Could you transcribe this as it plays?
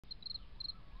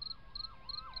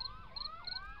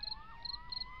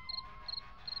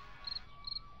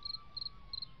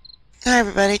Hi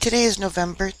everybody, today is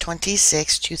November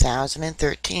 26,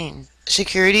 2013.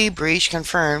 Security breach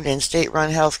confirmed in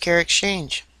state-run healthcare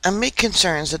exchange. Amid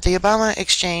concerns that the Obama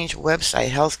Exchange website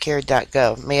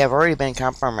healthcare.gov may have already been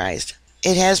compromised,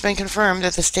 it has been confirmed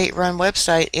that the state-run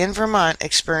website in Vermont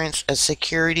experienced a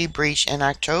security breach in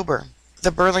October. The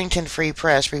Burlington Free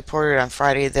Press reported on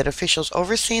Friday that officials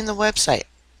overseeing the website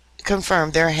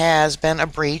confirmed there has been a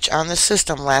breach on the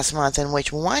system last month in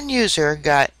which one user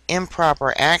got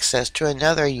improper access to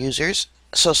another user's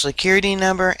social security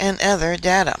number and other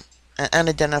data. An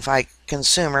unidentified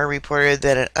consumer reported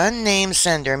that an unnamed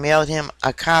sender mailed him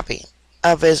a copy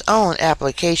of his own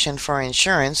application for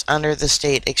insurance under the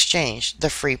state exchange, the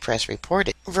Free Press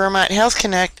reported. Vermont Health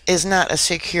Connect is not a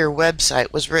secure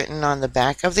website was written on the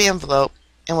back of the envelope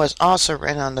and was also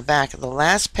written on the back of the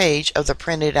last page of the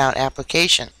printed out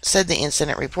application, said the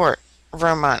incident report.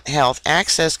 Vermont Health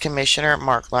Access Commissioner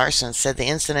Mark Larson said the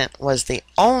incident was the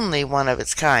only one of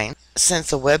its kind since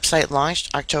the website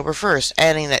launched October 1st,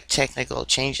 adding that technical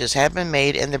changes have been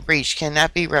made and the breach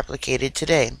cannot be replicated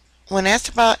today. When asked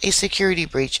about a security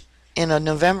breach in a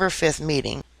November 5th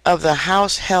meeting of the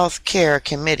House Health Care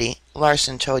Committee,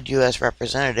 Larson told U.S.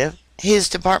 Representative his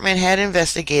department had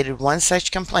investigated one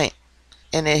such complaint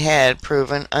and it had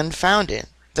proven unfounded,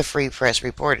 the Free Press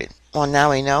reported. Well,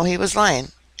 now we know he was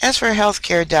lying. As for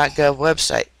healthcare.gov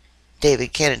website,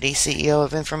 David Kennedy, CEO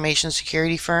of information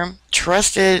security firm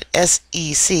Trusted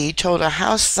SEC, told a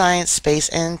House Science, Space,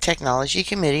 and Technology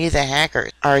Committee the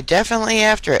hackers are definitely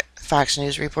after it, Fox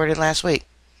News reported last week.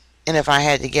 And if I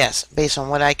had to guess, based on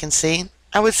what I can see,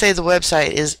 I would say the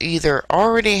website is either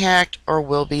already hacked or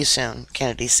will be soon,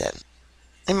 Kennedy said.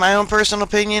 In my own personal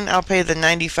opinion, I'll pay the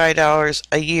 $95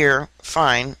 a year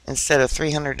fine instead of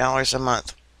 $300 a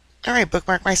month. Alright,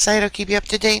 bookmark my site. I'll keep you up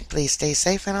to date. Please stay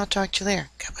safe and I'll talk to you there.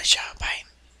 God bless you. Bye.